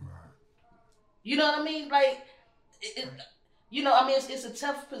 You know what I mean? Like, you know, I mean, it's a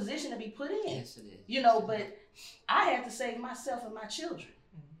tough position to be put in. Yes, it is. You know, but I had to save myself and my children,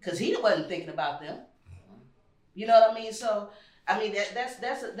 because he wasn't thinking about them. You know what I mean? So, I mean, that's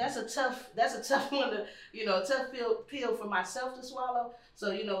a tough one to, you know, a tough pill for myself to swallow.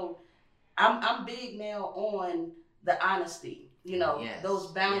 So, you know, I'm big now on the honesty, you know, Yes, those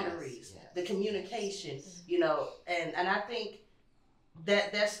boundaries, yes. the communication, you know, and I think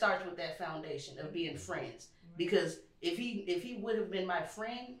that starts with that foundation of being friends. Because if he would have been my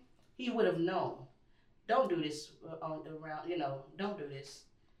friend, he would have known, don't do this around, you know, don't do this,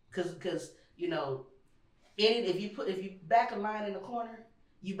 because you know. If you back a line in the corner,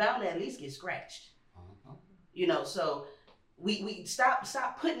 you bound to at least get scratched. You know, so we stop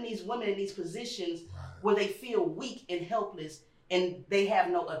putting these women in these positions where they feel weak and helpless and they have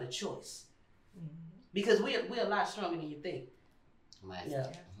no other choice. Because we're a lot stronger than you think.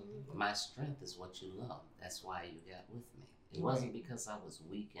 My strength is what you love. That's why you got with me. It wasn't because I was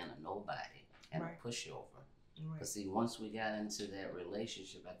weak and a nobody and a pushover. But see, once we got into that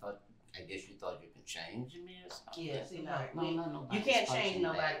relationship, I guess you thought you could change me or something. Yeah, see, no, you can't change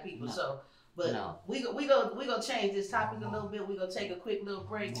nobody, people. No. So, but we go change this topic a little bit. We gonna take a quick little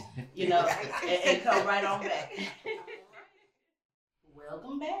break, you know, and come right on back.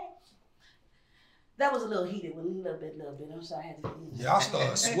 Welcome back. That was a little heated one, a little bit. I'm sorry, I had to. Yeah, I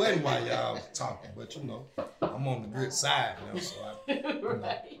started sweating while y'all was talking, but you know, I'm on the good side now, so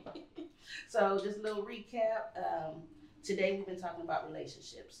right. So just a little recap. Today we've been talking about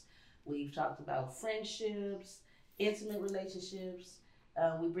relationships. We've talked about friendships, intimate relationships.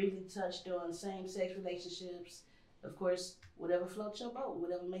 We briefly touched on same-sex relationships. Of course, whatever floats your boat,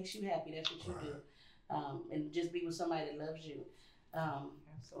 whatever makes you happy, that's what you do. And just be with somebody that loves you.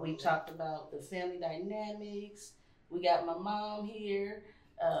 We talked about the family dynamics. We got my mom here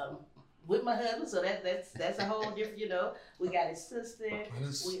with my husband, so that's a whole different, you know. We got his sister.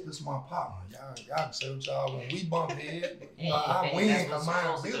 This is my partner. Y'all can say what y'all when we bump head. You know, I win because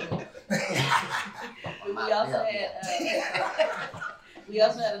mine's beautiful. We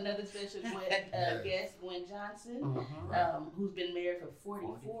also had another special guest, Gwen Johnson, who's been married for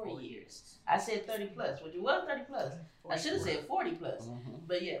 44 years. I said 30 plus, which it was 30 plus. I should have said 40 plus,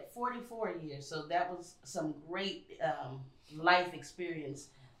 but yeah, 44 years. So that was some great life experience,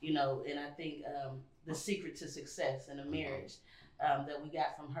 you know, and I think the secret to success in a marriage that we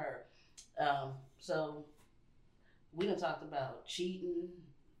got from her. So we done talked about cheating,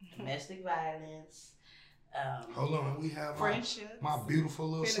 domestic violence. Hold on, we have my beautiful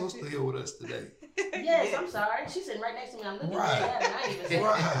little sister here with us today. Yes, I'm sorry. She's sitting right next to me. I'm looking at her and I ain't even saying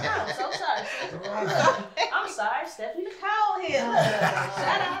I'm so sorry, sis. I'm sorry, Stephanie Nicole here.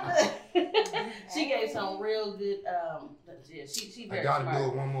 Shout out. She gave some real good. She very I gotta smart. do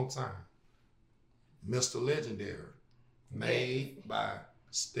it one more time. Mr. Legendary, made by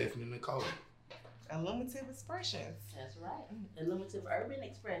Stephanie Nicole. Illuminative Expressions. That's right. Illuminative Urban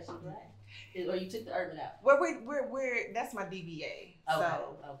Expressions, right? Or you took the urban out? Well, we're that's my DBA. Okay.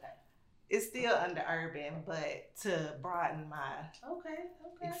 So okay. It's still under urban, but to broaden my okay.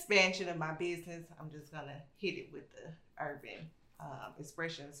 expansion of my business, I'm just gonna hit it with the urban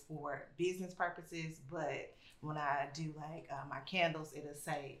expressions for business purposes. But when I do like my candles, it'll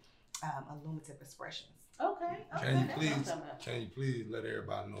say Illuminative Expressions. Okay. Can you please let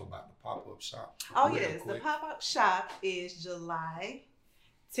everybody know about the pop-up shop? Oh yes, the pop-up shop is July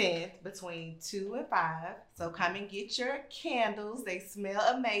 10th between 2 and 5. So come and get your candles. They smell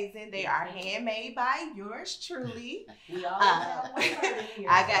amazing. They are handmade by yours truly. We all have one here.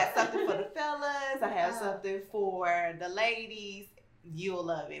 I got something for the fellas. I have something for the ladies. You'll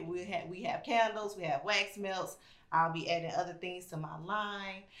love it. We have candles, we have wax melts. I'll be adding other things to my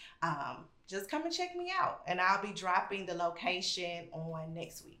line. Just come and check me out, and I'll be dropping the location on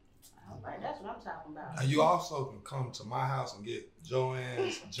next week. All right, that's what I'm talking about. And you also can come to my house and get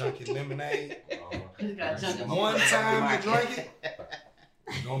Joanne's Junkie Lemonade. You got junkie. One time you drink it,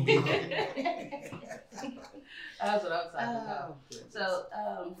 you're gonna be hooked. That's what I'm talking about. So,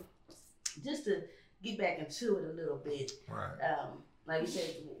 just to get back into it a little bit, Right. like you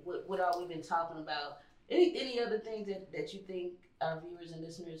said, what all we've been talking about. Any other things that you think our viewers and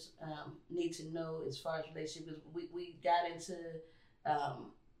listeners need to know as far as relationships? We got into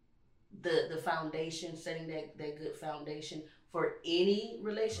the foundation, setting that good foundation for any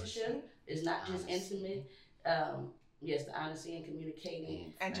relationship. It's not just intimate. Yes, the honesty and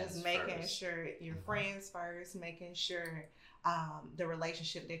communicating. And just making sure your friends first, making sure the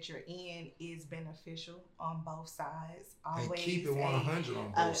relationship that you're in is beneficial on both sides. Always And keep it 100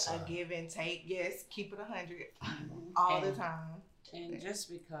 on both sides. A give and take. Yes, keep it 100 all the time. And just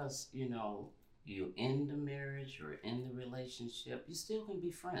because, you in the marriage or in the relationship, you still can be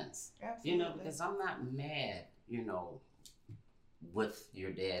friends. Absolutely. Because I'm not mad, with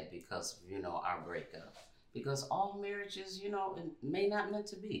your dad because of, our breakup. Because all marriages, it may not meant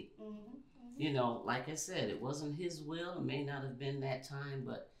to be. Like I said, it wasn't his will. It may not have been that time,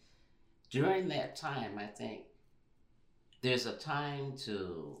 but during that time, I think there's a time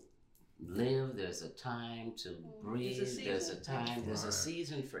to live. There's a time to breathe. There's a time. There's a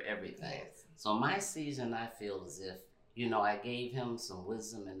season for everything. Yes. So my season, I feel as if, I gave him some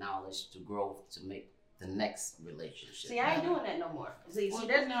wisdom and knowledge to grow to make the next relationship. See, I ain't doing that no more. See, that's You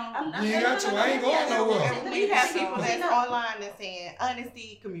ain't got to. I ain't going nowhere. We have people that's online that's saying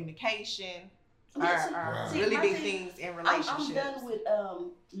honesty, communication are See, really my big thing- things in relationships. I'm done with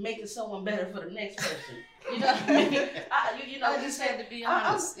making someone better for the next person. You know what I mean? I just had to be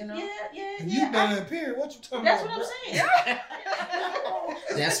honest, Yeah. And you done that period. What you talking That's about? what I'm saying.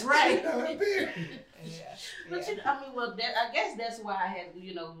 That's right. You done that period. But I guess that's why I had,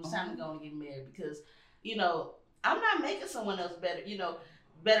 it was time to go and get married because, I'm not making someone else better,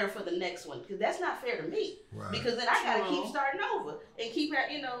 better for the next one because that's not fair to me. Right. Because then I gotta keep starting over and keep,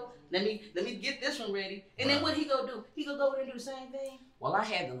 let me get this one ready. And then what he gonna do? He gonna go over and do the same thing? Well, I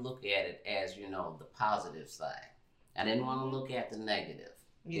had to look at it as, the positive side. I didn't want to look at the negative.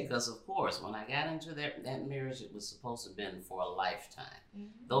 Yeah. Because, of course, when I got into that marriage, it was supposed to have been for a lifetime.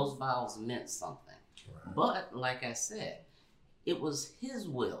 Those vows meant something. Right. But, like I said, it was his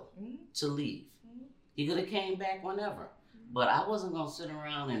will to leave. He could have came back whenever. But I wasn't going to sit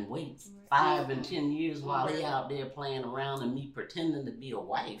around and wait 5 and 10 years while he out there playing around and me pretending to be a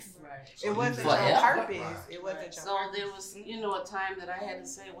wife. Right. It wasn't Forever. your purpose. Right. It wasn't your So purpose. there was, a time that I had to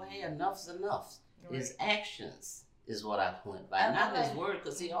say, well, hey, enough's enough. His actions is what I went by, not his word,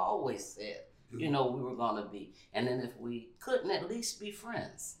 because he always said, we were going to be. And then if we couldn't, at least be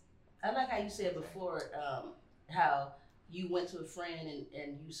friends. I like how you said before how you went to a friend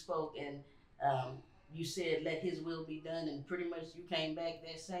and you spoke and you said, let his will be done. And pretty much you came back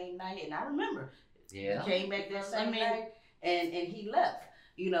that same night. And I remember you came back that same night and he left,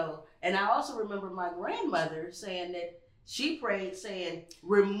 And I also remember my grandmother saying that she prayed saying,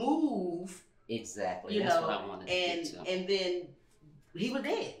 remove. Exactly. That's what I wanted to get to. And then he was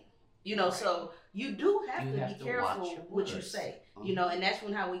dead. So you do have to be careful what you say. And that's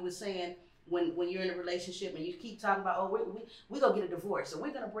how we were saying when you're in a relationship and you keep talking about, we're gonna get a divorce or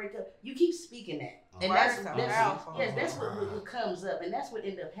we're gonna break up, you keep speaking that. And that's what comes up and that's what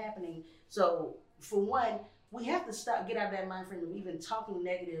ended up happening. So for one, we have to stop, get out of that mind frame of even talking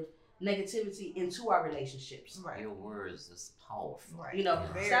negativity into our relationships. Right. Your words is powerful. Right.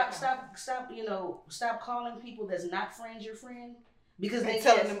 Stop calling people that's not friends your friend. Because they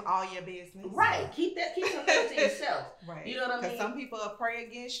telling them all your business. Right. Keep some things to yourself. Right. You know what I mean? Because some people will pray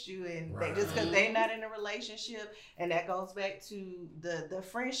against you and they just because they're not in a relationship. And that goes back to the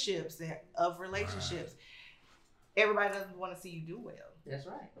friendships of relationships. Right. Everybody doesn't want to see you do well. That's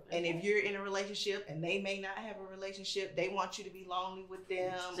right. And if you're in a relationship and they may not have a relationship, they want you to be lonely with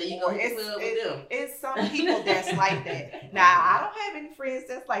them. So you go with them. It's some people that's like that. Now, I don't have any friends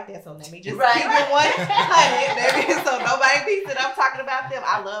that's like that, so let me just keep it 100, baby. So nobody thinks that I'm talking about them.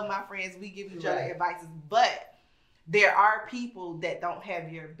 I love my friends. We give each other advice. But there are people that don't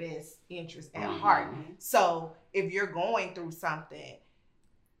have your best interest at heart. So if you're going through something,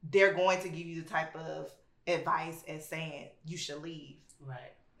 they're going to give you the type of advice as saying you should leave.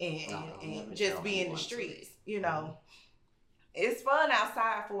 Right. And just be in the streets. It's fun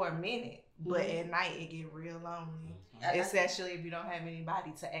outside for a minute, but at night it get real lonely. Especially if you don't have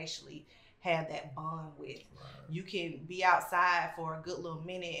anybody to actually have that bond with. You can be outside for a good little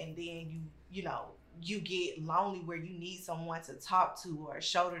minute and then you know, you get lonely where you need someone to talk to or a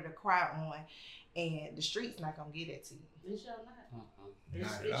shoulder to cry on, and the street's not gonna get it to you. It's y'all not. They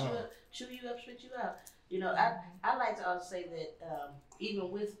Not spit at you all. up, chew you up, spit you out. You know, I like to also say that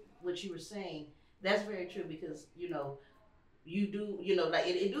even with what you were saying, that's very true because, you know, you do, you know, like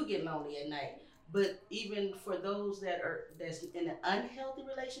it do get lonely at night. But even for those that's in an unhealthy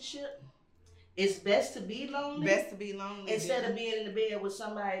relationship, it's best to be lonely. Best to be lonely Instead of being in the bed with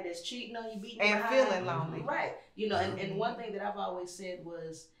somebody that's cheating on you, beating you and behind. feeling lonely. Right. You know, and one thing that I've always said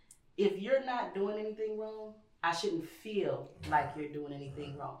was, if you're not doing anything wrong, I shouldn't feel like you're doing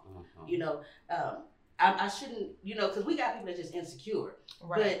anything wrong. You know, I shouldn't, you know, because we got people that just insecure.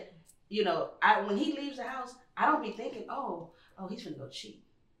 Right. But, you know, when he leaves the house, I don't be thinking, oh, he's finna go cheat.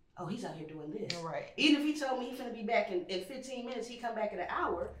 Oh, he's out here doing this. Right. Even if he told me he's finna be back in 15 minutes, he come back in an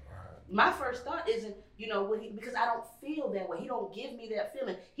hour. My first thought isn't, you know, because I don't feel that way. He don't give me that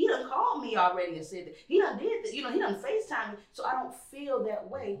feeling. He done called me already and said that. He done did that. You know, he done FaceTime me. So I don't feel that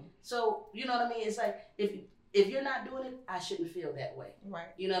way. So, you know what I mean? It's like, if you're not doing it, I shouldn't feel that way. Right.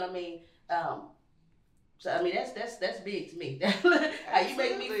 You know what I mean? So I mean, that's big to me. How you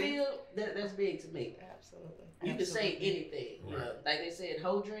make me feel, that's big to me. Absolutely. You can say anything, you know. Like they said,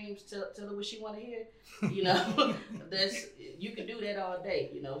 whole dreams, tell her what she want to hear. You know, you can do that all day.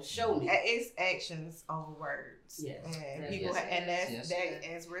 You know, show me. It's actions over words. Yes. And Yes. people, Yes. and that's Yes.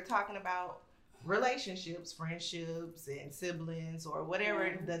 that. As we're talking about relationships, friendships, and siblings, or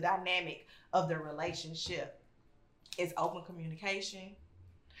whatever the dynamic of the relationship, it's open communication,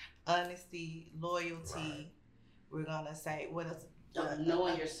 honesty, loyalty. Right. We're gonna say what else?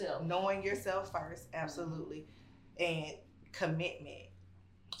 Knowing yourself. Knowing yourself first, absolutely, and commitment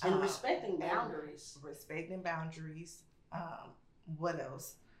And respecting boundaries. Respecting boundaries. What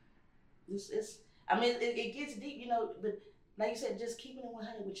else? I mean, it gets deep, you know, but like you said, just keeping it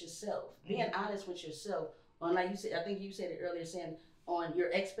 100 with yourself. Being honest with yourself on, like you said, I think you said it earlier, saying on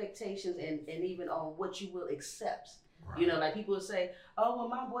your expectations and even on what you will accept. Right. You know, like people will say, oh, well,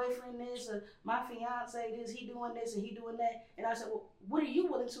 my boyfriend this, or my fiance this, he doing this and he doing that. And I said, well, what are you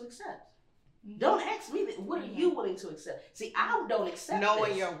willing to accept? Don't ask me that. What are you willing to accept? See, I don't accept Knowing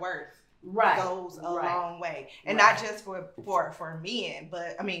this. your worth goes a long way. And not just for men,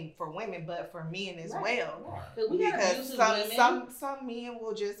 but I mean for women, but for men as well. Because some men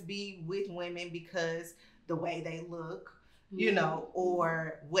will just be with women because the way they look, you know,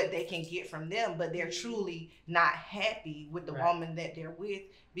 or what they can get from them, but they're truly not happy with the woman that they're with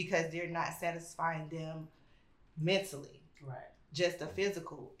because they're not satisfying them mentally. Right. Just the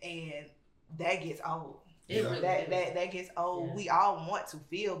physical, and that gets old. That gets old. Yeah. We all want to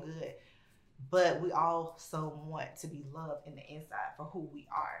feel good, but we also want to be loved in the inside for who we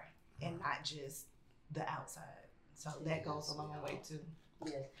are and not just the outside. So that goes a long way too.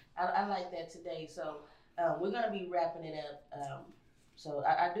 Yes, I like that today. So we're gonna be wrapping it up. So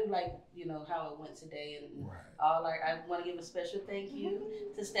I do like, you know, how it went today, and I want to give a special thank you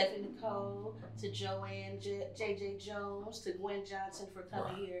to Stephanie Nicole, to Joanne, JJ Jones, to Gwen Johnson for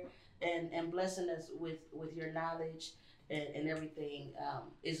coming here and blessing us with your knowledge and everything.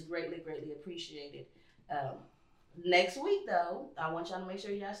 Is greatly appreciated. Next week though, I want y'all to make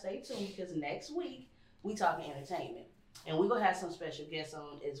sure y'all stay tuned, because next week we talking entertainment. And we're going to have some special guests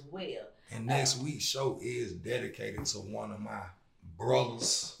on as well. And next week's show is dedicated to one of my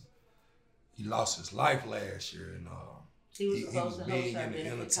brothers. He lost his life last year, and he was supposed to host big our in the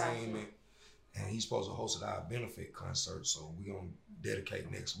benefit entertainment, concert. and he's supposed to host our benefit concert. So we're going to dedicate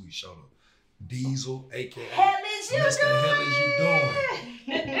next week's show to Diesel, aka Hell is you Mr. doing? Hell is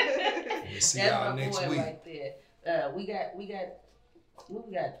you doing? We'll see That's y'all my next boy week. right there. We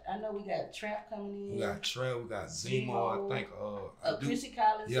got. I know we got Trap coming in. We got Trey, we got Zemo. I think Chrissy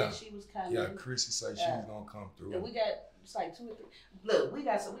Collins said she was coming. Yeah, Chrissy said she was gonna come through. And we got it's like 2 or 3. Look, we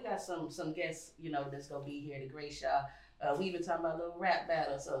got some guests, you know, that's gonna be here to grace y'all. We even talking about a little rap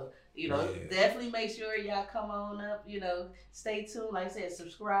battle, so you know, definitely make sure y'all come on up. You know, stay tuned. Like I said,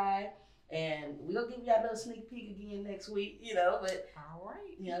 subscribe, and we'll give y'all a little sneak peek again next week. You know, but all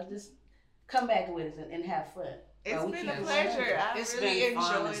right, you know, just come back with us and have fun. It's been a pleasure. I really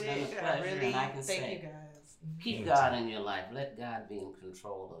enjoyed it. I really thank you guys. Keep God in your life. Let God be in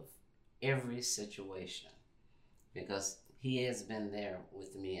control of every situation, because He has been there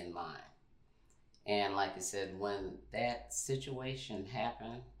with me in mind. And like I said, when that situation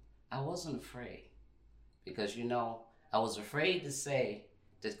happened, I wasn't afraid, because, you know, I was afraid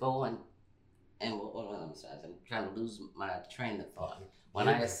to go and I'm trying to lose my train of thought. When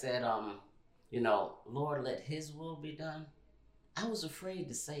I said, you know, Lord, let His will be done, I was afraid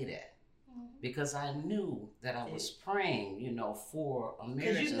to say that, because I knew that I was praying, you know, for a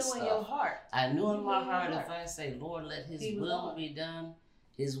marriage. Because you and knew stuff. in your heart. I knew in my in your heart, heart. if I say, Lord, let His He was will on. be done,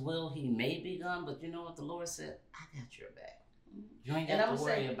 His will, He may be done, but you know what the Lord said? I got your back. You ain't And got I'm to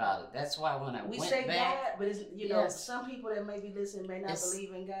worry saying- about it. That's why when I We went say back, God, but it's, you know, Yes. some people that may be listening may not It's-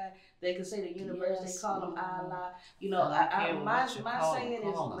 believe in God. They can say the universe. Yes. They call him Allah. You know, I don't care my what you my call saying him,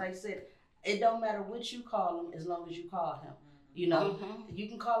 is, call him. like I said, it don't matter what you call him as long as you call him. You know, you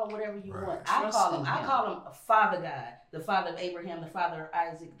can call him whatever you Right. want. Trust I in call him. him a Father God, the Father of Abraham, the Father of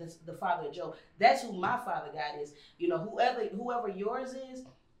Isaac, the Father of Job. That's who my Father God is. You know, whoever yours is,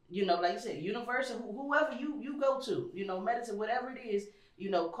 you know, like you said, universal, whoever you go to, you know, medicine, whatever it is, you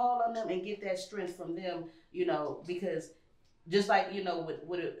know, call on them and get that strength from them, you know, because just like, you know,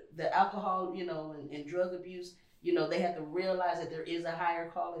 with the alcohol, you know, and drug abuse, you know, they have to realize that there is a higher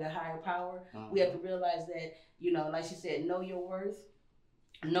calling, a higher power. We have to realize that, you know, like she said, know your worth,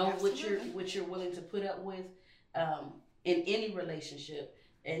 know Absolutely. what you're willing to put up with in any relationship.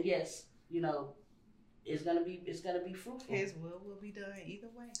 And yes, you know, it's gonna be fruitful. His will be done either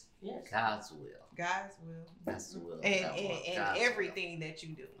way. Yes. God's will. God's will. That's the will. of And God. and God's everything that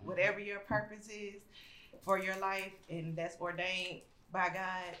you do, whatever your purpose is for your life, and that's ordained by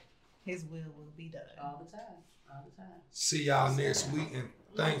God, His will be done. All the time. See y'all next week, and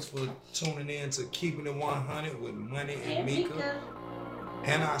thanks for tuning in to Keeping It 100 with Money and Mika,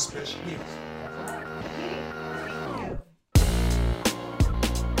 and our special guest. That's right.